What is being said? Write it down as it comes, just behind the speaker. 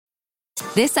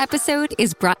This episode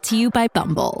is brought to you by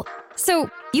Bumble. So,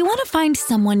 you want to find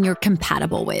someone you're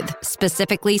compatible with,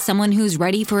 specifically someone who's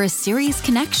ready for a serious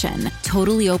connection,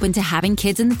 totally open to having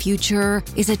kids in the future,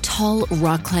 is a tall,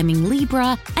 rock-climbing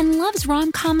Libra, and loves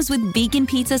rom-coms with vegan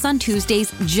pizzas on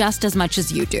Tuesdays just as much as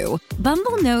you do.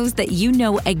 Bumble knows that you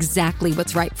know exactly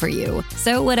what's right for you.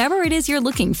 So whatever it is you're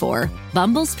looking for,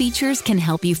 Bumble's features can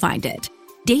help you find it.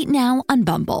 Date now on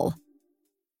Bumble.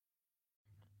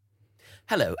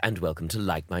 Hello and welcome to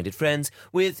Like-Minded Friends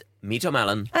with me, Tom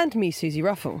Allen. And me, Susie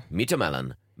Ruffle. Me, Tom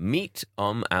Allen. Meet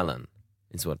Allen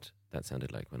is what that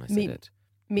sounded like when I said it.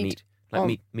 Meat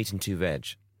and two veg.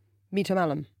 Meet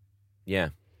Allen. Yeah.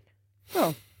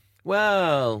 Oh.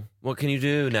 Well, what can you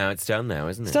do now? It's done now,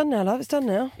 isn't it? It's done now, love. It's done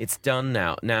now. It's done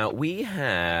now. Now, we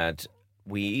had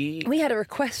a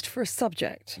request for a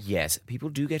subject. Yes, people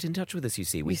do get in touch with us, you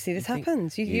see. You see this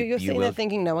happens. You're sitting there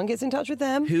thinking no one gets in touch with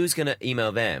them. Who's going to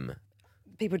email them?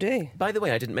 People do. By the way,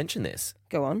 I didn't mention this.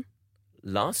 Go on.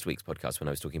 Last week's podcast, when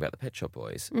I was talking about the Pet Shop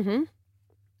Boys,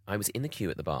 I was in the queue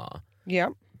at the bar. Yeah.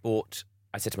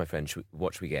 I said to my friend,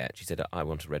 what should we get? She said, I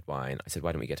want a red wine. I said,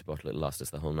 why don't we get a bottle? It'll last us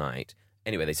the whole night.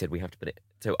 Anyway, they said we have to put it...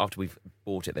 So after we've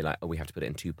bought it, they're like, we have to put it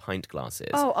in 2 pint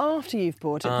glasses. Oh, after you've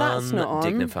bought it. That's not on.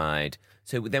 Dignified.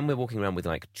 So then we're walking around with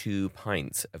like 2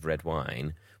 pints of red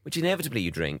wine, which inevitably you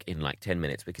drink in like 10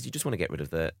 minutes because you just want to get rid of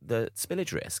the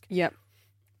spillage risk. Yep.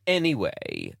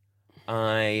 Anyway,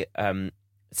 I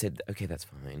said, okay, that's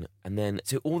fine. And then,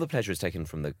 so all the pleasure is taken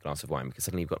from the glass of wine because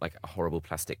suddenly you've got like a horrible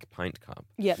plastic pint cup.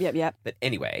 Yep. But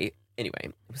anyway,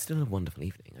 it was still a wonderful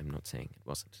evening. I'm not saying it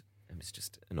wasn't. I was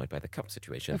just annoyed by the cup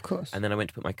situation. Of course. And then I went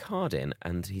to put my card in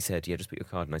and he said, yeah, just put your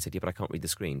card in. I said, yeah, but I can't read the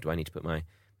screen. Do I need to put my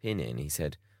PIN in? He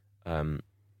said,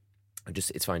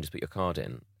 it's fine, just put your card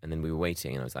in. And then we were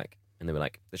waiting and I was like, and they were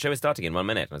like, the show is starting in 1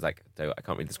 minute. And I was like, so I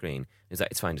can't read the screen. He was like,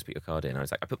 it's fine, just put your card in. And I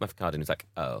was like, I put my card in. He was like,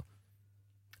 oh.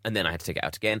 And then I had to take it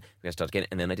out again. We had to start again.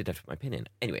 And then I did have to put my PIN in.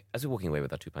 Anyway, as we're walking away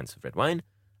with our 2 pints of red wine,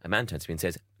 a man turns to me and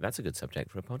says, that's a good subject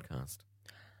for a podcast.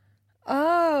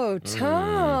 Oh,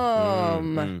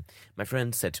 Tom. My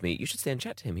friend said to me, you should stay and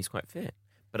chat to him. He's quite fit.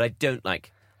 But I didn't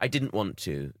want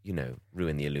to,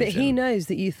 ruin the illusion. But he knows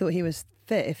that you thought he was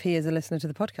fit if he is a listener to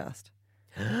the podcast.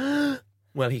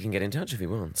 Well, he can get in touch if he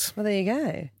wants. Well, there you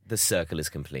go. The circle is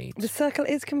complete. The circle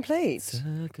is complete.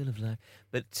 Circle of life.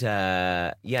 But,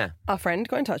 yeah. Our friend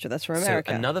got in touch with us from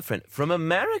America. So another friend from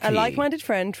America. A like-minded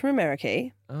friend from America.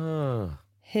 Oh.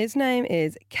 His name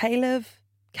is Caleb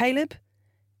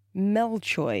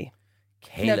Melchoy.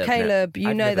 Caleb,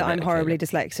 you know that I'm horribly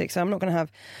dyslexic, so I'm not going to have...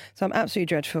 So I'm absolutely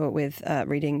dreadful with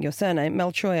reading your surname.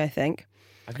 Melchoy, I think.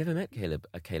 I've never met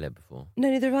a Caleb before. No,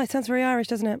 neither have I. Sounds very Irish,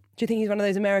 doesn't it? Do you think he's one of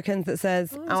those Americans that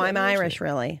says, oh I'm Irish,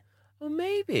 really? Oh,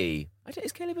 maybe.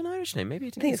 Is Caleb an Irish name? Maybe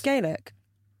it is. I think it's Gaelic.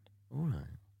 All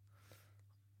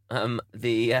right.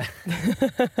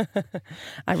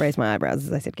 I raised my eyebrows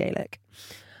as I said Gaelic.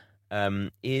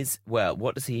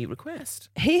 What does he request?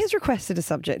 He has requested a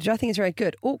subject, which I think is very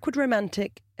good. Awkward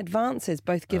romantic advances,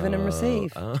 both given and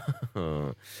received.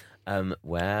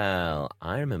 Well,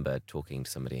 I remember talking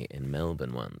to somebody in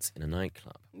Melbourne once in a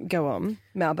nightclub. Go on.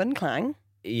 Melbourne, clang.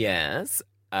 Yes.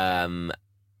 In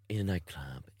a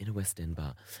nightclub, in a West End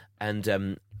bar.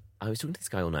 And I was talking to this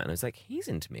guy all night and I was like, he's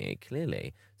into me,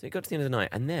 clearly. So it got to the end of the night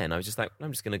and then I was just like,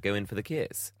 I'm just going to go in for the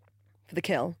kiss. For the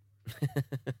kill?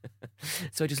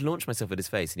 So I just launched myself at his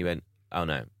face and he went, oh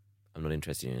no, I'm not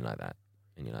interested in you like that.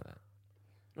 And you like that.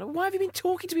 Why have you been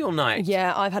talking to me all night?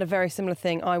 Yeah, I've had a very similar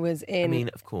thing. I mean,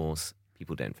 of course,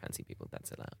 people don't fancy people.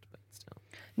 That's allowed, but still.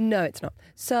 No, it's not.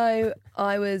 So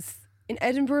I was in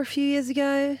Edinburgh a few years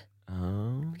ago.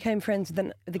 Oh. Became friends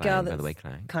with the girl that's... By the way,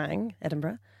 Clang. Clang,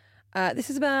 Edinburgh. This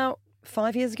is about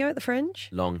 5 years ago at the Fringe.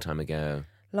 Long time ago.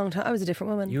 Long time. I was a different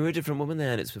woman. You were a different woman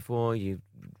then. It's before you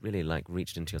really,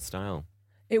 reached into your style.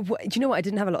 Do you know what? I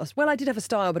didn't have a lot of... Well, I did have a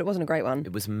style, but it wasn't a great one.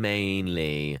 It was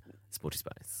mainly Sporty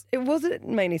Spice. It wasn't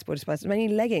mainly Sporty Spice. It was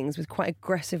mainly leggings with quite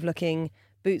aggressive-looking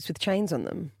boots with chains on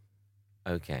them.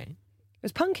 Okay. It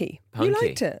was punky. You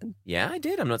liked it. Yeah, I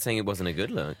did. I'm not saying it wasn't a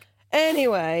good look.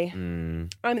 Anyway, I'm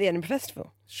at the Edinburgh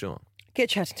Festival. Sure. Get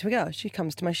chatting to a girl. She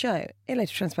comes to my show. It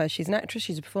later transpires she's an actress,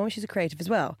 she's a performer, she's a creative as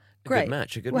well. Great. A good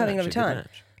match. We're having a lovely time.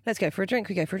 Let's go for a drink.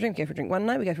 We go for a drink. We go for a drink one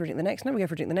night. We go for a drink the next night. We go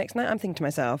for a drink the next night. I'm thinking to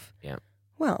myself, yeah.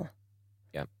 Well,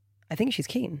 yeah. I think she's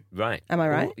keen. Right. Am I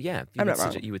right? Well, yeah. I'm not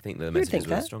wrong. You would think the messages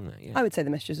were strong there. Yeah. I would say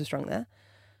the messages are strong there.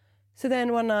 So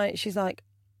then one night she's like,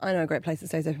 I know a great place that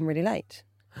stays open really late.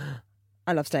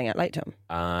 I love staying out late, Tom.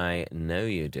 I know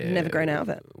you do. Never grown out of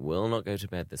it. Will not go to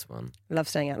bed this one. Love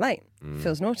staying out late.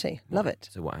 Feels naughty. Love it.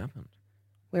 So what happened?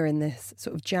 We're in this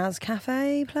sort of jazz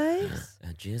cafe place.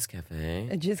 A jazz cafe.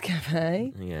 A jazz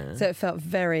cafe. Yeah. So it felt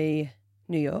very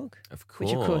New York. Of course.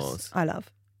 Which, of course, I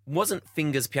love. Wasn't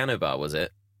Fingers Piano Bar, was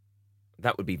it?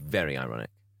 That would be very ironic.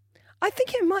 I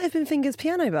think it might have been Fingers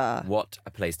Piano Bar. What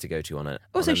a place to go to on a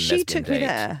Also, on a she took date. me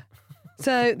there.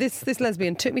 So this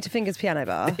lesbian took me to Fingers Piano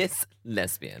Bar. This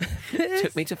lesbian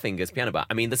took me to Fingers Piano Bar.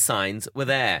 I mean, the signs were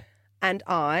there. And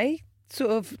I sort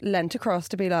of leant across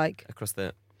to be like... Across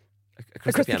the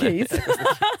the keys.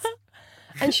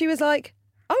 And she was like,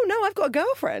 oh, no, I've got a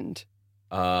girlfriend.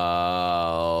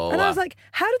 Oh. And I was like,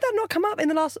 how did that not come up in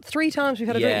the last 3 times we've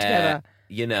had a drink together?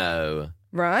 You know.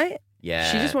 Right?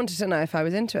 Yeah. She just wanted to know if I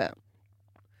was into it.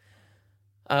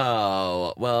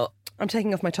 Oh, well. I'm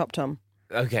taking off my top, Tom.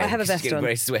 Okay. I have a She's vest getting on.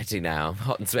 very sweaty now. I'm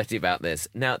hot and sweaty about this.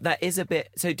 Now, that is a bit...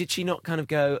 So did she not kind of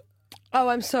go... Oh,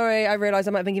 I'm sorry. I realised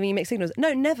I might have been giving you mixed signals.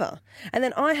 No, never. And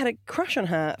then I had a crush on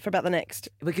her for about the next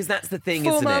Because that's the thing,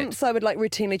 4 isn't months. I would like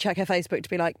routinely check her Facebook to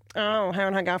be like, oh, her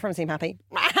and her girlfriend seem happy.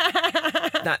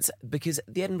 it? That's because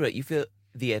the Edinburgh, you feel...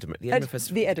 The Edinburgh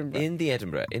Festival. the Edinburgh. In the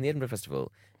Edinburgh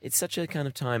Festival, it's such a kind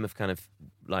of time of kind of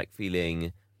like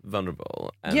feeling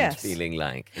vulnerable and Yes. feeling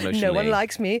like emotionally... No one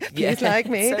likes me. Please like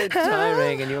me. It's so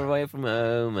tiring and you're away from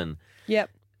home and... Yep.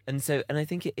 And I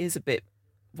think it is a bit...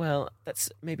 Well, that's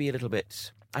maybe a little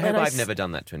bit... I And hope I I've never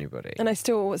done that to anybody. And I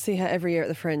still see her every year at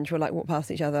the Fringe. We'll like walk past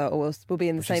each other, or we'll be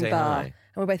in the Will she same say bar, hi? and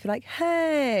we'll both be like,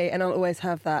 "Hey!" And I'll always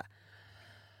have that.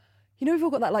 You know, we've all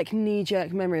got that like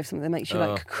knee-jerk memory of something that makes you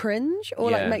like cringe,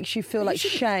 or like Yeah. makes you feel like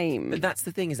shame. But that's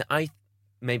the thing is that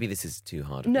maybe this is too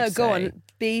hard. No, to go say, on.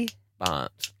 Be But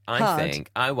hard.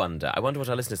 I wonder what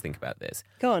our listeners think about this.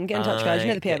 Go on, get in touch, guys. You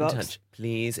know the PO Get in box. touch.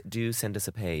 Please do send us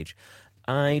a page.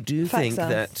 I do Fax think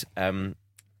us. that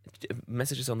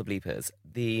messages on the bleepers.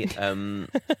 They're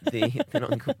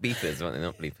not called beepers, aren't they?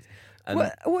 Not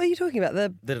bleepers. What are you talking about?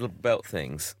 The The little belt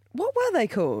things. what were they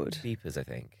called? Beepers, I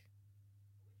think.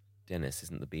 Dennis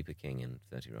isn't the beeper king in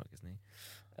 30 Rock, isn't he?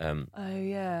 Oh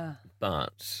yeah.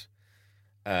 But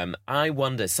I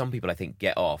wonder, some people I think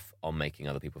get off on making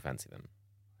other people fancy them.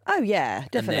 Oh yeah,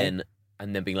 definitely.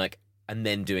 And then being like, and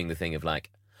then doing the thing of like,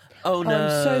 oh no,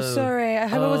 I'm so sorry. I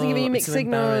hope I wasn't giving you I'm mixed so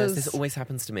embarrassed. signals. This always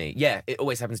happens to me. Yeah, it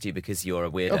always happens to you because you're a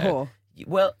weirdo. A whore.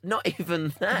 Well, not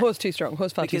even that. Horse too strong.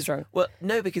 Horse far too Because- strong. Well,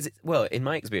 no, because in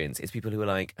my experience, it's people who are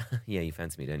like, yeah, you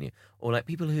fancy me, don't you? Or like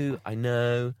people who I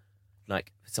know,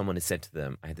 like someone has said to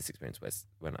them. I had this experience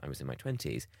when I was in my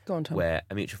 20s, Go on, Tom. where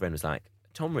a mutual friend was like,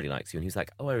 Tom really likes you, and he was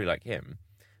like, oh, I really like him,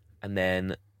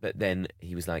 but then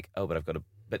he was like, oh,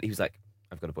 but he was like,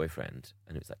 I've got a boyfriend,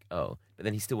 and it was like, oh, but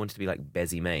then he still wanted to be like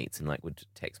bezzy mates and like would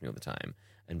text me all the time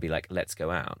and be like, let's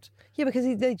go out. Yeah, because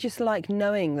they just like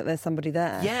knowing that there's somebody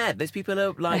there. Yeah, those people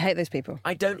are like, I hate those people.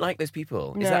 I don't like those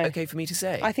people. Is No. that okay for me to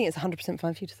say? I think it's 100%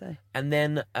 fine for you to say. But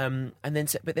then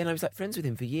I was like friends with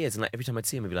him for years, and like every time I'd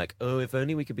see him, I'd be like, oh, if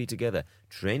only we could be together.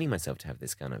 Training myself to have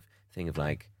this kind of thing of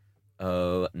like,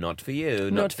 oh, not for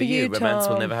you, not for you. Romance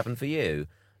will Tom. never happen for you.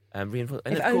 Reinforce.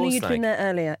 And If of only course, you'd like, been there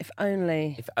earlier. If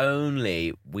only. if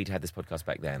only we'd had this podcast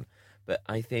back then. But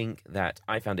I think that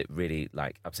I found it really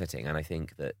like upsetting, and I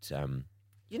think that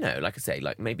like I say,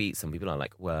 like maybe some people are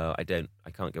like, well, I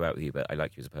can't go out with you, but I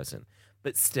like you as a person.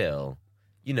 But still,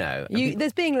 and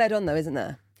There's being led on though, isn't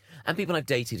there? and people I've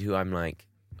dated who I'm like,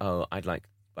 oh, I'd like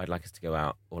us to go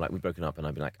out, or like we've broken up, and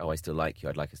I'd be like, oh, I still like you.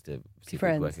 I'd like us to see if we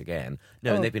Friends. could work again.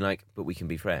 No, Oh. and they've been like, but we can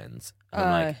be friends. And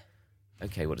I'm like,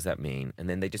 okay, what does that mean? And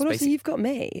then they just Well, also basically, you've got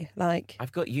me. Like,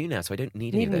 I've got you now, so I don't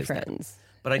need any need of me those things. friends.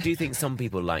 But I do think some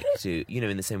people like to,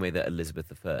 in the same way that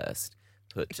Elizabeth I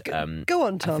put. Go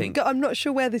on, Tom. I think I'm not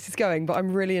sure where this is going, but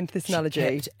I'm really into this she analogy.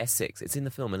 kept Essex. It's in the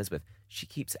film Elizabeth. She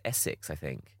keeps Essex, I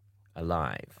think,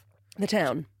 alive. The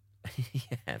town.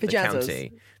 Yeah, For the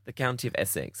Jazzers. county of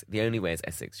Essex. The only way is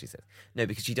Essex, she says. No,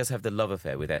 because she does have the love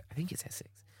affair with it. I think it's Essex.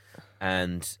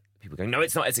 And people going, no,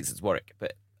 it's not Essex, it's Warwick.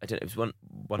 But I don't know, it was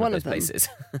one of those them. places.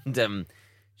 And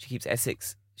she keeps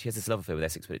Essex. She has this love affair with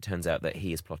Essex, but it turns out that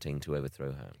he is plotting to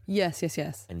overthrow her. Yes.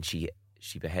 And she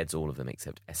beheads all of them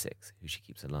except Essex, who she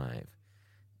keeps alive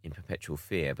in perpetual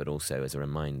fear, but also as a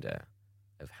reminder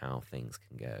of how things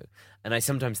can go. And I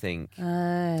sometimes think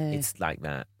it's like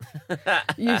that.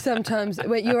 You sometimes,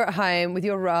 when you're at home with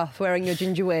your ruff, wearing your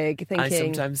ginger wig, thinking.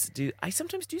 I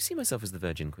sometimes do see myself as the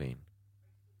Virgin Queen.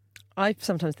 I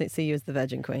sometimes see you as the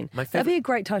Virgin Queen. My That'd be a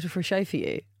great title for a show for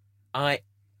you. I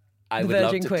The would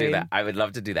love Virgin to Queen. do that. I would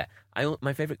love to do that.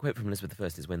 My favourite quote from Elizabeth I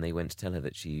is when they went to tell her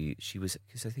that she was,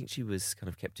 because I think she was kind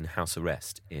of kept in house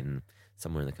arrest in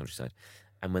somewhere in the countryside,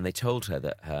 and when they told her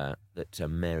that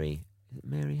Mary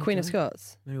had Queen of died?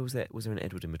 Scots. Mary, was there an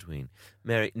Edward in between?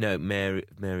 Mary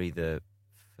the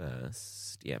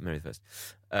First. Yeah, Mary the First.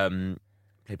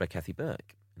 Played by Kathy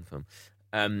Burke in the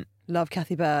film. Love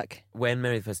Kathy Burke. When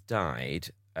Mary the First died,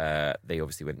 they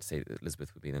obviously went to say that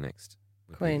Elizabeth would be the next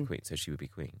Queen. So she would be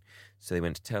queen. So they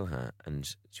went to tell her, and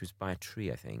she was by a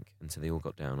tree, I think. And so they all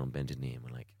got down on bended knee and were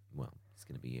like, "Well, it's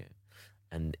going to be you."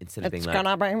 And instead of being like,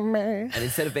 gonna be me. and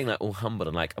instead of being like all humble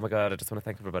and like, "Oh my God, I just want to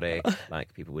thank everybody,"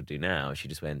 like people would do now, she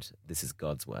just went, "This is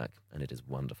God's work, and it is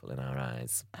wonderful in our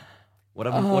eyes." What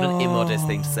an immodest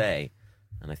thing to say.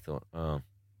 And I thought,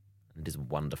 it is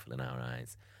wonderful in our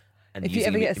eyes. And If you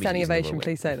ever get a standing ovation,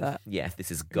 please say that. Yeah,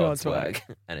 this is God's work,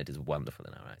 work. and it is wonderful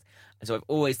in our eyes. And so I've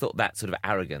always thought that sort of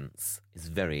arrogance is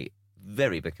very,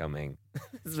 very becoming.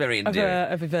 It's very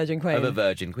endearing. Of a virgin queen. Of a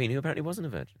virgin queen who apparently wasn't a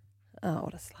virgin. Oh,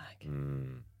 what a slag.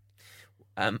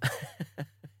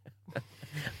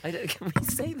 Can we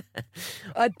say that?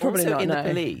 I'd probably also not in know. the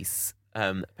Police,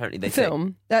 apparently they The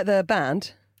film? The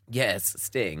band? yes,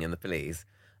 Sting and the Police.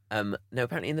 No,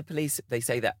 apparently in the Police they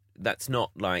say that that's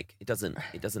not like it doesn't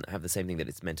have the same thing that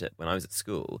it's meant to. When I was at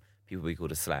school, people would be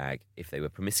called a slag if they were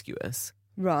promiscuous.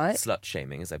 Right. Slut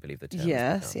shaming, as I believe the term.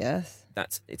 Yes, yes.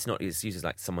 It's not. It's used as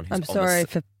like someone who's. I'm sorry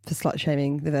for slut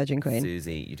shaming the Virgin Queen.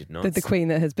 Susie, you did not. The Queen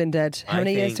that has been dead. How I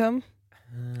many years, think- Tom?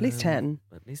 At least 10.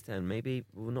 At least 10, maybe.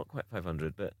 Well, not quite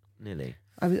 500, but nearly.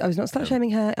 I was not slut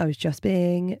shaming her. I was just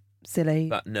being silly.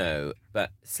 But no,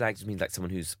 but slag just means like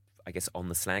someone who's, I guess, on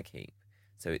the slag heap.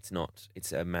 So it's not.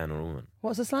 It's a man or a woman.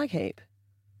 What's a slag heap?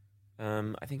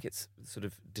 I think it's sort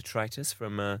of detritus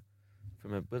from a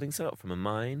building site, from a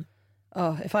mine.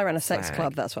 Oh, if I ran a sex Slag.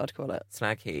 club, that's what I'd call it.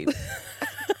 Slag heap.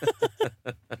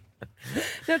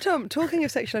 Now, Tom, talking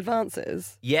of sexual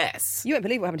advances, Yes. you won't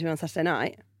believe what happened to me on Saturday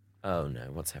night. Oh no,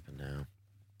 what's happened now?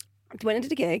 I went and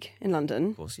did a gig in London.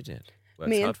 Of course you did. Works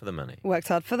Me and- hard for the money. Worked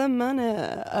hard for the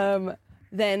money.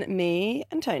 Then me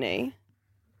and Tony,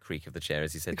 Creak of the chair,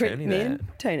 as you said, Tony. me There. and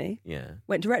Tony Yeah.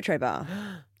 went to Retro Bar.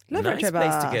 Love Nice Retro place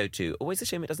Bar. to go to. Always a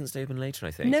shame it doesn't stay open later,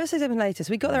 I think. Never stays open later.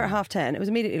 So we got there at 10:30. It was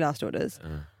immediately last orders.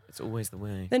 It's always the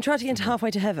way. Then tried to get into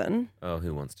Halfway to Heaven. Oh,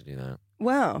 who wants to do that?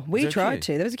 Well, we Was there a tried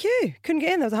queue? to. There was a queue. Couldn't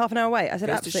get in. There was a half an hour wait. I said,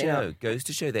 absolutely not. Goes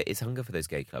to show there is hunger for those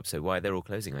gay clubs. So why they're all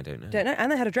closing, I don't know. Don't know. And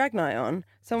they had a drag night on.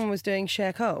 Someone was doing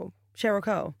Cheryl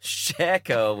Cole. Cher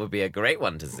Cole would be a great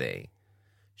one to see.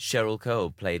 Cheryl Cole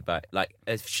played by, like,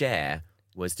 if Cher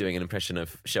was doing an impression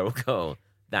of Cheryl Cole,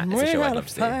 that is a show I'd love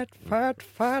to see. Fight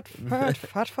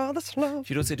for the slow.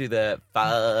 She'd also do the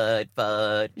fight.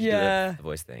 She'd do Yeah. the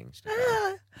voice thing. She'd do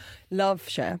that. Love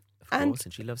Cher. Of And course,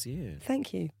 and she loves you.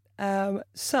 thank you.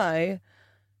 So,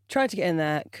 tried to get in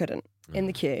there, couldn't. In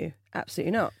the queue,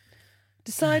 absolutely not.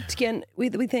 Decided to get in, we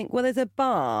think, well, there's a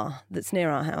bar that's near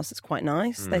our house. It's quite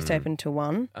nice. They stay open till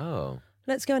 1. Oh,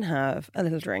 Let's go and have a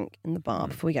little drink in the bar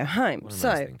before we go home. what a So,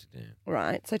 nice thing to do.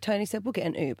 right. So Tony said, we'll get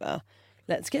an Uber.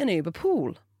 Let's get an Uber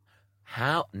pool.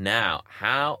 How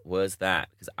was that?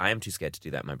 Because I am too scared to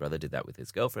do that. My brother did that with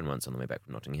his girlfriend once on the way back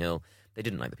from Notting Hill. They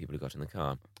didn't like the people who got in the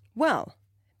car. Well,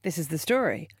 this is the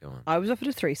story. Go on. I was offered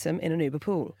a threesome in an Uber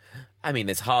pool. I mean,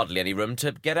 there's hardly any room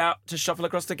to get out, to shuffle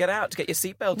across to get out, to get your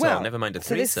seatbelt on. Never mind a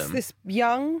so threesome. this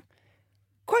young,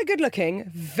 quite good-looking,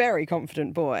 very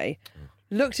confident boy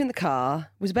looked in the car,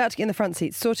 was about to get in the front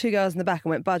seat, saw 2 girls in the back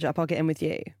and went, budge up, I'll get in with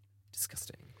you.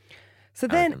 Disgusting. So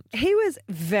then Arrogant. he was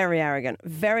very arrogant.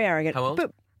 How old?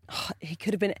 But he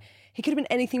could have been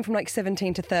anything from like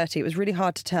 17 to 30. It was really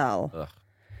hard to tell.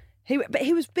 Ugh. But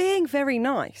he was being very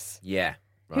nice. Yeah.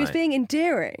 Right. He was being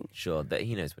endearing. Sure, that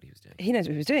he knows what he was doing. He knows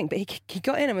what he was doing, but he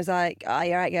got in and was like, "Oh,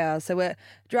 you're right, girls. So we're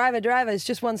driver. It's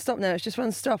just one stop now. It's just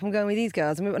one stop. I'm going with these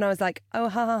girls." And I was like, "Oh,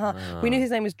 ha ha ha." We knew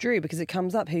his name was Drew because it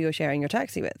comes up who you're sharing your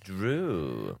taxi with.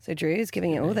 Drew. So Drew's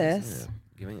giving it all this,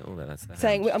 Giving it all that. That's the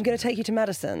saying, hound. "I'm going to take you to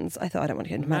Madison's." I thought I don't want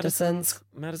to go to Madison's.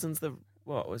 Madison's the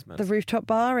what was The Madison? rooftop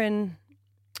bar in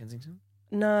Kensington.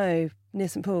 near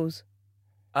St Paul's.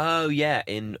 Oh yeah,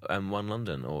 in One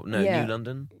London or no Yeah. New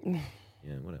London.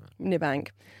 Yeah, whatever. Near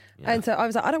Bank. Yeah. And so I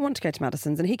was like, I don't want to go to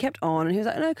Madison's. And he kept on and he was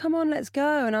like, no, come on, let's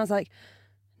go. And I was like,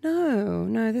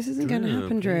 no, this isn't going to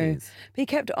happen, Drew. please. But he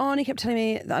kept on. He kept telling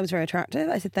me that I was very attractive.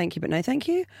 I said, thank you, but no, thank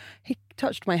you. He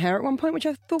touched my hair at one point, which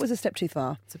I thought was a step too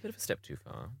far. It's a bit of a step too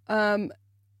far.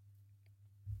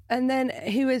 And then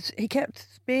he kept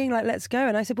being like, let's go.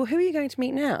 And I said, well, who are you going to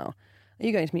meet now? Are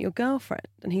you going to meet your girlfriend?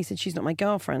 And he said, she's not my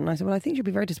girlfriend. And I said, well, I think you'll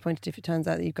be very disappointed if it turns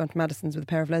out that you've gone to Madison's with a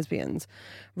pair of lesbians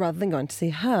rather than going to see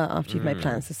her after you've made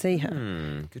plans to see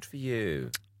her. Good for you.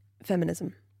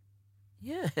 Feminism.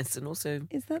 Yes, and also,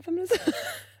 Is that feminism?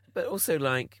 but also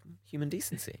like human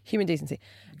decency, Human decency.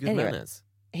 good Anyway. manners.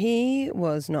 He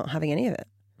was not having any of it.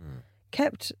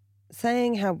 Kept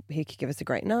saying how he could give us a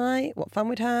great night, what fun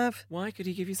we'd have. Why could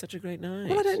he give you such a great night?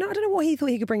 Well, I don't know. I don't know what he thought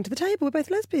he could bring to the table. We're both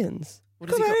lesbians. What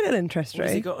Got has he very got- little interest What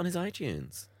has he rate. got on his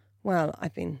iTunes? Well,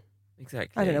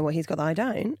 Exactly. I don't know what he's got that I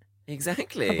don't.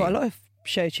 Exactly. I've got a lot of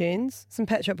show tunes, some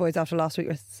Pet Shop Boys after last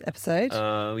week's episode,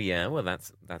 Oh, yeah. Well,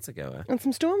 that's a goer. and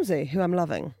some Stormzy, who I'm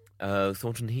loving. Oh,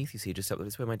 Thornton Heath, you see, just up there.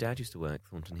 That's where my dad used to work,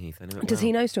 Thornton Heath. I know it Does well.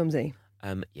 he know Stormzy?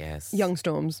 Yes. Young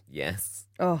Storms. Yes.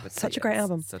 Oh, But such a great yes,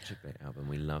 album. Such a great album.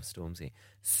 We love Stormzy.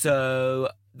 So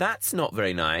that's not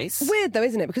very nice. Weird though,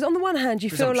 isn't it? Because on the one hand,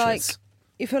 you feel like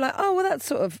Presumptuous. oh, well, that's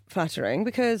sort of flattering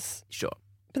because, Sure.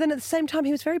 but then at the same time,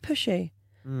 he was very pushy.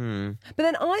 Hmm. But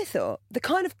then I thought the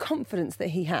kind of confidence that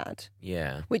he had,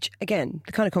 Yeah. which again,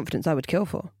 the kind of confidence I would kill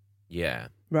for, Yeah.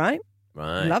 right?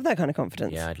 Right. Love that kind of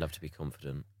confidence. Yeah, I'd love to be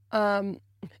confident.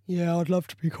 Yeah, I'd love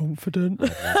to be confident. I'd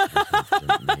love to be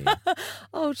confident, me.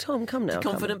 Oh, Tom, come now.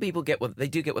 come Confident people get what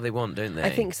they want, don't they? on. I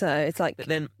think so. It's like But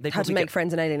then they how to probably make get,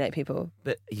 friends and alienate people.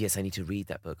 But yes, I need to read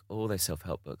that book. All those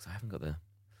self-help books. I haven't got the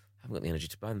energy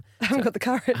to buy them. I haven't So- got the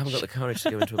courage. I haven't got the courage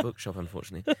to go into a bookshop,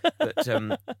 unfortunately. But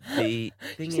the You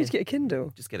thing just need is, to get a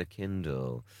Kindle. just get a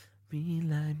Kindle.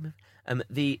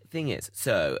 The thing is,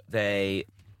 so they,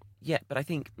 yeah, but I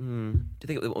think, I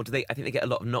think they get a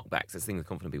lot of knockbacks. That's the thing with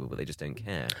confident people, but they just don't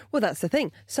care. Well, that's the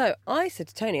thing. So I said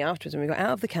to Tony afterwards when we got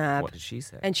out of the cab, What did she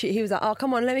say? and he was like, "Oh,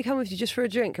 come on, let me come with you just for a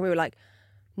drink." And we were like,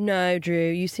 "No, Drew,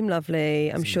 you seem lovely.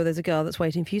 I'm sure there's a girl that's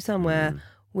waiting for you somewhere.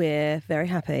 We're very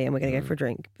happy, and we're going to go for a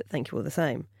drink. But thank you all the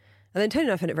same." And then Tony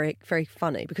and I found it very, very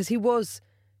funny because he was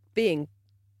being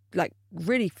like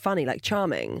really funny, like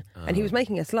charming, and he was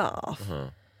making us laugh. Uh-huh.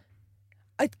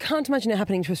 I can't imagine it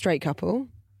happening to a straight couple.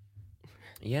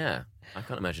 Yeah, I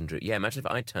can't imagine Drew. Yeah, imagine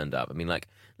if I turned up. I mean, like,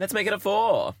 let's make it a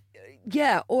 4.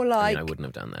 Yeah, or I like, mean, I wouldn't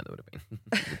have done that. That would have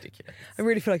been ridiculous. I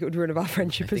really feel like it would ruin our I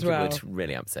friendship think as well. it would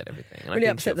really upset everything. And I Really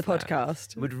think upset the she'll flat.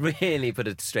 podcast. It would really put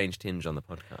a strange tinge on the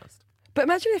podcast. But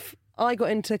imagine if I got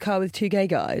into a car with 2 gay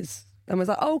guys and was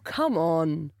like, "Oh, come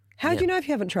on. How Yeah. do you know if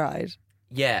you haven't tried?"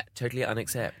 Yeah, totally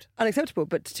unaccept. Unacceptable,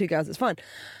 but to 2 girls, it's fine.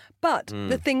 But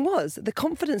the thing was, the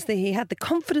confidence that he had, the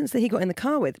confidence that he got in the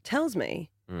car with, tells me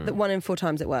that 1 in 4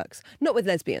 times it works. Not with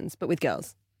lesbians, but with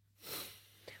girls.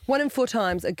 1 in 4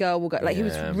 times a girl will go. Like, he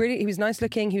was nice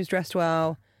looking, he was dressed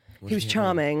well, he was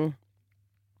charming.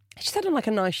 He just had on like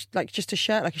a nice, like just a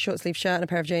shirt, like a short sleeve shirt and a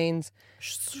pair of jeans.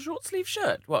 Short sleeve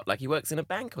shirt? What, like he works in a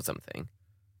bank or something?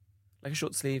 Like a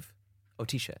short sleeve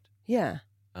t-shirt? Yeah.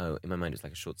 Oh, in my mind it's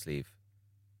like a short sleeve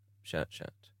shirt.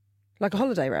 Like a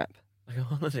holiday wrap. Like a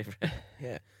holiday wrap.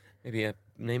 Yeah. Maybe a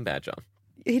name badge on.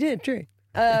 He did, Drew.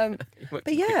 He worked But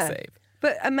in yeah. QuickSave.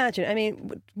 But imagine, I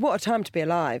mean, what a time to be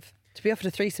alive. To be offered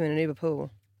a threesome in an Uber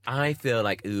pool. I feel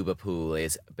like Uber pool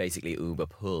is basically Uber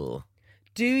pull.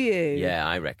 Do you? Yeah,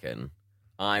 I reckon.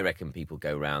 People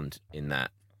go round in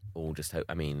that all just hope.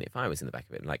 I mean, if I was in the back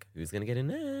of it, like, who's going to get in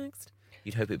next?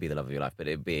 You'd hope it'd be the love of your life, but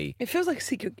it'd be It feels like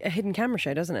a hidden camera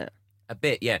show, doesn't it? a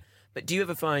bit, yeah. But do you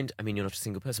ever find, I mean, you're not a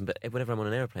single person, but whenever I'm on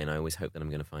an aeroplane, I always hope that I'm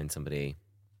going to find somebody.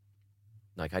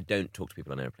 Like, I don't talk to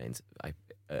people on airplanes. I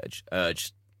urge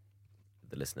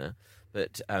the listener.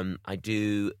 But I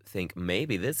do think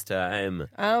maybe this time.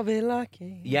 I'll be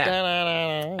lucky. Yeah.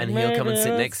 Da-da-da-da. And he'll come and sit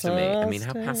Maybe next to me. I mean,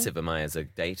 how it's passive am I as a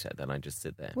dater that I just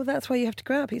sit there? Well, that's why you have to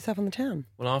go out, put yourself on the town.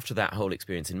 Well, after that whole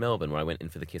experience in Melbourne where I went in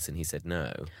for the kiss and he said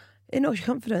no, It knocks your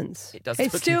confidence. it does. It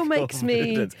put still you makes me.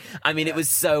 confident. I mean, it was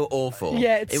so awful.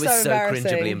 Yeah, it's it was so so embarrassing.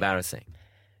 cringeably embarrassing.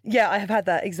 Yeah, I have had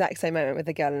that exact same moment with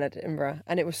the girl in Edinburgh,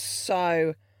 and it was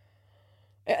so.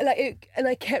 And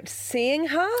I kept seeing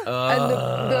her, and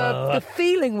the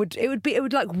feeling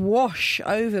would like wash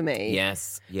over me.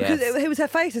 Yes, Because yes. it was her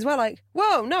face as well, like,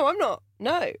 whoa, no, I'm not.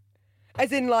 No.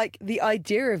 As in, like, the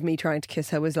idea of me trying to kiss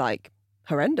her was, like,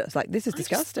 horrendous. Like, this is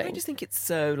disgusting. I just think it's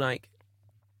so, like,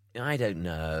 I don't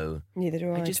know. Neither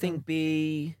do I. I just Tom. think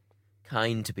be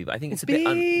kind to people. I think it's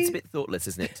it's a bit thoughtless,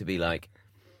 isn't it, to be like,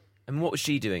 I mean, what was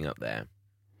she doing up there?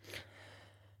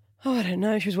 Oh, I don't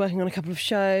know. She was working on a couple of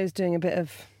shows, doing a bit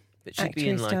of But she'd be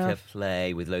in, acting like, a stuff.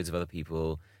 play with loads of other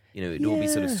people. You know, it'd all be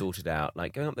sort of Yeah. sorted out.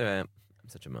 Like, going up there, I'm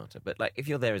such a martyr. But, like, if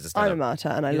you're there as a I'm stand-up... a martyr,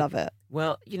 and I Yeah. love it.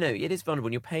 Well, you know, it is vulnerable.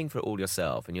 And you're paying for it all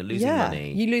yourself, and you're losing yeah,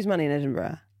 money, you lose money in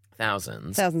Edinburgh.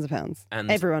 thousands. Thousands of pounds.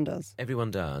 And- Everyone does. Everyone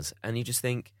does, and you just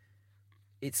think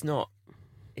it's not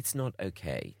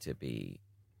okay to be.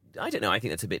 I don't know. I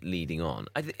think that's a bit leading on.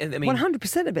 I mean,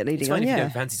 100% a bit it's leading fine on, if you yeah.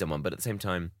 don't fancy someone, but at the same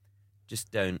time,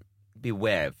 just don't be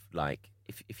aware of, like,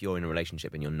 if you're in a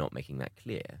relationship and you're not making that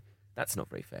clear, that's not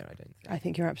very fair. I don't think. I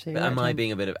think you're absolutely But right. am I Tom.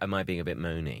 being a bit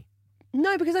moany?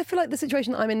 No, because I feel like the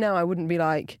situation that I'm in now, I wouldn't be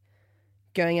like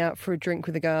going out for a drink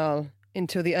with a girl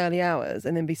until the early hours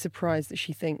and then be surprised that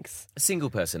she thinks, A single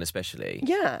person, especially,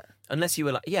 yeah, unless you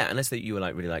were like, unless you were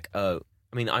like really like, oh,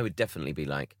 I mean, I would definitely be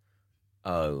like,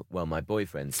 oh, well, my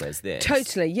boyfriend says this.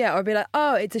 totally, yeah. Or I'd be like,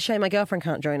 oh, it's a shame my girlfriend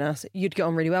can't join us. You'd get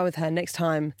on really well with her. Next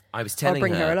time, I was telling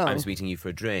bring her along. I was meeting you for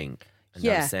a drink. And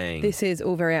Yeah, I'm saying this is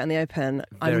all very out in the open.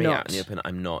 I'm very not out in the open.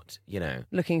 I'm not,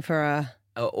 looking for a...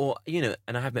 or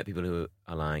and I have met people who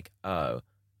are like, oh,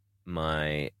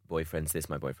 my boyfriend's this,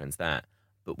 my boyfriend's that,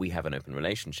 but we have an open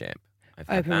relationship. I've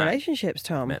had Open that. relationships,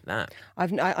 Tom. Met that. I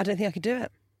don't think I could do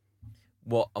it.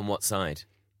 What on what side?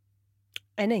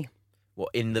 Any. What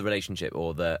in the relationship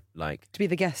or the To be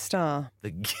the guest star. the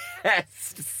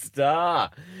guest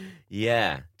star?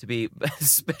 Yeah, to be a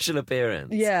special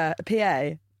appearance. Yeah, a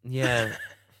PA. Yeah.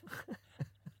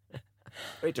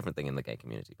 Very different thing in the gay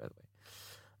community, by the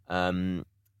way.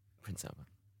 Prince Albert.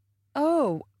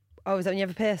 Oh, is that when you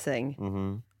have a piercing?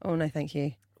 Mm-hmm. Oh, no, thank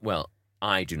you. Well,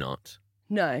 I do not,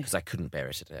 No. because I couldn't bear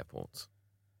it at airports.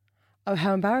 Oh,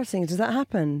 how embarrassing. Does that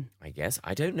happen? I guess.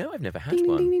 I don't know. I've never had Ding,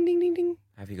 one. ding, ding, ding, ding, ding.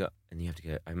 Have you got... And you have to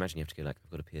go... I imagine you have to go like,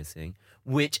 I've got a piercing,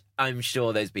 which I'm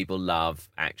sure those people love,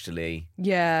 actually.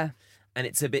 Yeah. And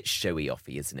it's a bit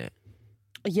showy-offy, isn't it?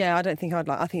 Yeah, I don't think I'd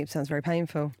like... I think it sounds very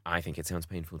painful. I think it sounds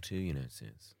painful too,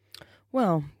 Sis.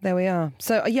 Well, there we are.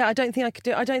 So, yeah, I don't think I could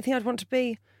do... I don't think I'd want to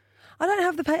be... I don't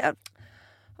have the pay...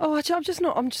 I'm just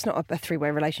not a three-way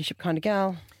relationship kind of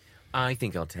gal. I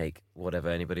think I'll take whatever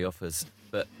anybody offers.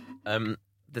 But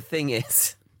the thing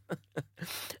is,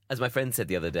 as my friend said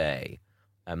the other day,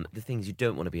 the things you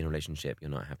don't want to be in a relationship you're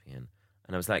not happy in.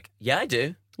 And I was like, yeah, I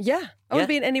do. Yeah. I want Yeah. to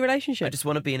be in any relationship. I just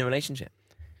want to be in a relationship.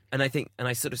 And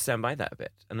I sort of stand by that a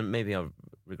bit. And maybe I'll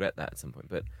regret that at some point.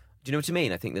 But do you know what I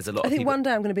mean? I think there's a lot I of think people... one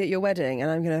day I'm going to be at your wedding and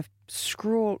I'm going to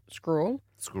scroll. Scroll.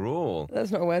 That's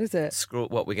not a word, is it? Scroll.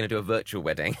 What, we're going to do a virtual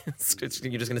wedding? You're just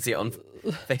going to see it on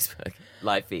Facebook,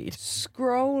 live feed.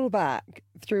 Scroll back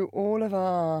through all of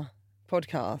our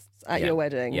podcasts at Yeah. your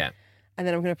wedding. Yeah. And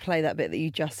then I'm going to play that bit that you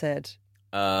just said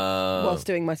whilst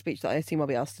doing my speech that I assume I'll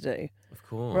be asked to do. Of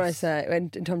course. Where I say,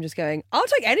 and Tom just going, I'll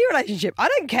take any relationship. I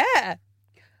don't care.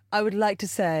 I would like to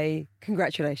say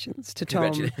congratulations to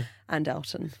Tom and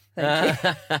Elton. Thank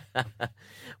you. Well,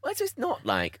 it's just not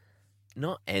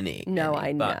any. No, any,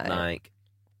 I but know.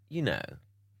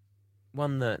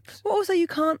 one that, Well, also, you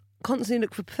can't constantly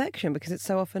look for perfection because it's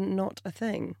so often not a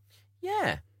thing.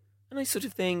 yeah. And I sort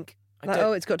of think,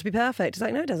 It's got to be perfect. It's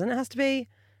like, no, it doesn't. It has to be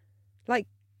like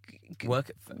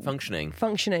functioning.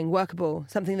 functioning, workable,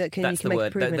 something that you That's can the make word.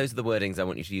 improvement. Those are the wordings I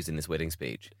want you to use in this wedding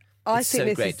speech. I It's think so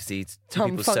this great is to see two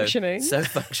Tom people functioning. so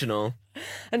functional.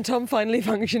 And Tom finally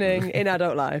functioning in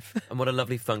adult life. And what a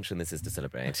lovely function this is to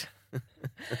celebrate.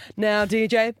 Now,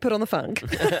 DJ, put on the funk.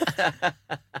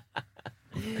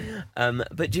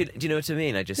 But do you know what I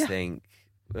mean? I just think,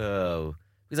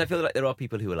 because I feel like there are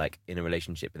people who are like in a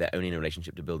relationship, but they're only in a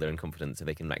relationship to build their own confidence so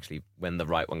they can actually, when the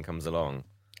right one comes along.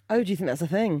 Oh, do you think that's a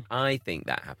thing? I think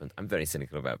that happens. I'm very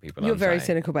cynical about people. You're aren't very I?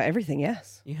 cynical about everything,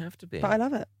 yes. You have to be. But I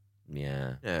love it.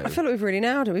 Yeah. I feel like we've really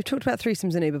nailed it. We've talked about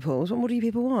threesomes and Uber pools. What more do you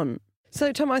people want?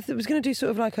 So, Tom, I was going to do sort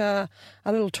of like a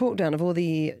little talk down of all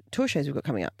the tour shows we've got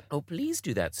coming up. Oh, please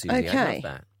do that, Susie. I Okay. love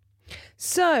that.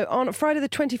 So, on Friday the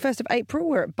 21st of April,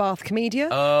 we're at Bath Comedia.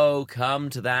 Oh, come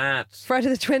to that. Friday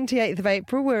the 28th of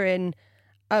April, we're in,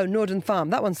 Northern Farm.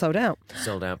 That one's sold out.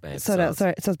 Sold out, babe. Sold out,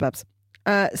 sorry. It says Babs.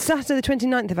 Saturday the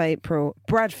 29th of April,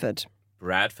 Bradford.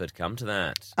 Bradford, come to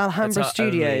that. Alhambra That's our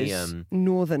Studios, only,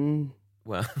 Northern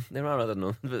well, there are other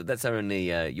north, but that's our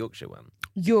only Yorkshire one.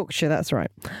 Yorkshire, that's right.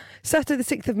 Saturday the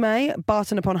 6th of May,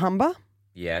 Barton upon Humber.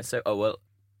 Yeah. So,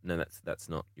 no, that's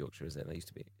not Yorkshire, is it? That used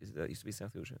to be. That used to be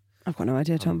South Yorkshire. I've got no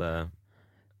idea, Tom. Humber.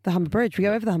 The Humber Bridge. We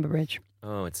go over the Humber Bridge.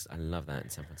 Oh, I love that in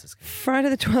San Francisco. Friday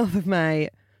the 12th of May,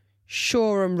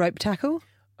 Shoreham Rope Tackle.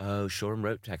 Oh, Shoreham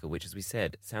Rope Tackle, which, as we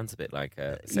said, sounds a bit like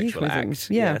a sexual euphemisms,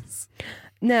 act. yeah. Yes.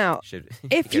 Now, Should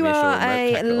if give you me a are Shoreham Rope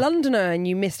a Tackle. Londoner and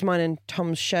you missed mine and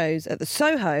Tom's shows at the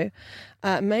Soho,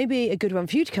 maybe a good one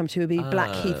for you to come to would be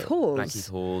Blackheath Halls. Blackheath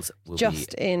Halls will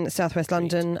Just be in southwest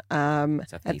London.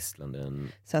 Southeast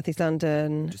London. Southeast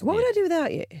London. Just What would near- I do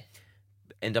without you?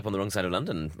 End up on the wrong side of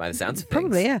London by the sounds of things.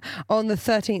 Probably, yeah. On the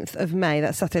 13th of May.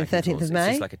 That's Saturday the Blackheath 13th Halls. of May. It's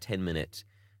just like a 10-minute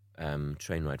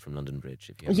train ride from London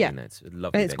Bridge. If you haven't Yeah. been there, it's a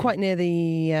lovely. And it's venue. quite near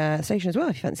the station as well,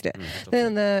 if you fancied it. Just Then off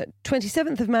on the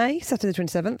 27th of May, Saturday the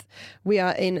 27th, we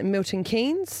are in Milton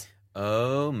Keynes,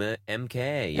 Oh,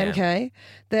 MK. Yeah. MK.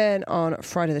 Then on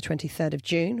Friday the 23rd of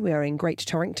June, we are in Great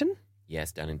Torrington.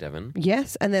 Yes, down in Devon,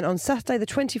 Yes. And then on Saturday the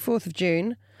 24th of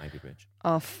June, Ivy Bridge.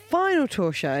 our final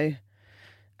tour show.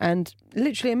 And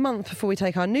literally a month before we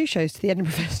take our new shows to the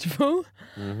Edinburgh Festival,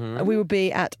 we will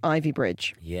be at Ivy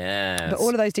Bridge. Yes. But all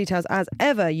of those details, as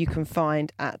ever, you can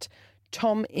find at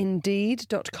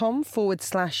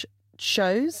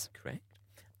tomindeed.com/shows. Correct.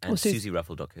 And Or Sus-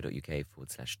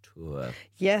 susieruffle.co.uk/tour.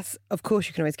 Yes, of course,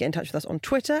 you can always get in touch with us on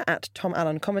Twitter at Tom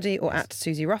Allen Comedy or at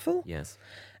Susie Ruffle. Yes.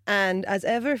 And as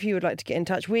ever, if you would like to get in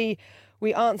touch, we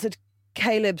answered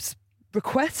Caleb's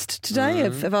request today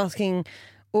of asking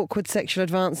awkward sexual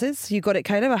advances. You got it,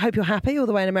 Caleb. I hope you're happy all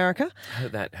the way in America. I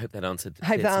hope that answered.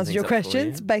 Hope that answered your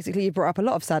questions. You. Basically, you brought up a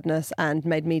lot of sadness and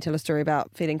made me tell a story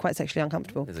about feeling quite sexually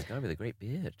uncomfortable. There's a guy with a great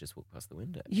beard just walked past the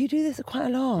window. You do this quite a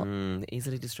lot.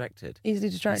 Easily distracted. Easily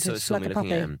distracted, Sort of just saw like me a looking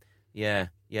puppy. at him.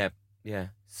 Yeah.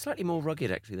 Slightly more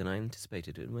rugged, actually, than I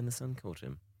anticipated when the sun caught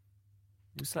him.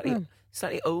 He was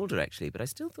slightly older, actually, but I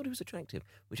still thought he was attractive,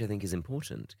 which I think is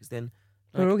important, because then...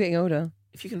 We're all getting older.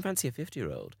 If you can fancy a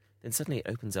 50-year-old, then suddenly it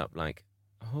opens up, like,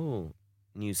 a whole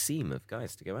new seam of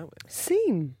guys to go out with.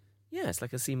 Seam? Yeah, it's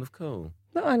like a seam of coal.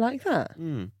 No, I like that.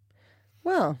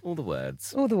 Well, all the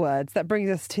words. That brings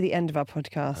us to the end of our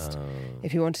podcast. Oh.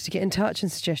 If you wanted to get in touch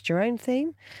and suggest your own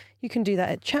theme, you can do that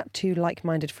at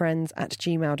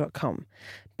chat2likemindedfriends@gmail.com.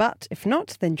 But if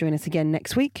not, then join us again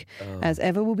next week. As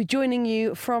ever, we'll be joining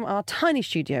you from our tiny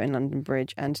studio in London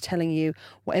Bridge and telling you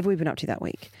whatever we've been up to that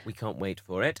week. We can't wait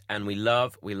for it. And we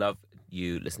love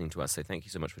you listening to us. So thank you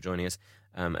so much for joining us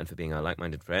and for being our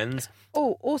like-minded friends.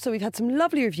 Oh, also, we've had some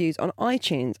lovely reviews on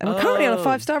iTunes. And we're currently on a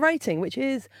 5-star rating, which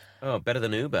is... Oh, better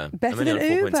than Uber. Better I'm than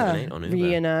only on Uber. 4.78 on Uber.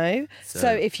 You know. So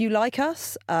So if you like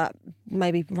us,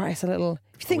 maybe write us a little...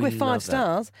 If you think We we're 5 love that.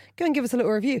 stars, go and give us a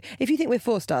little review. If you think we're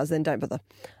 4 stars, then don't bother.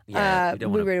 Yeah, we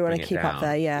really want bring to it keep up down.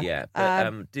 there, yeah. Yeah,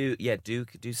 but do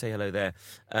say hello there.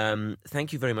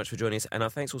 Thank you very much for joining us, and our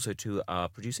thanks also to our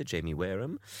producer Jamie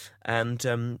Wareham,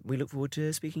 and we look forward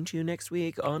to speaking to you next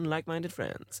week on Like Minded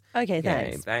Friends. Okay, Okay,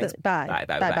 thanks. thanks. Bye.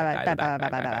 Bye.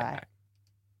 Bye.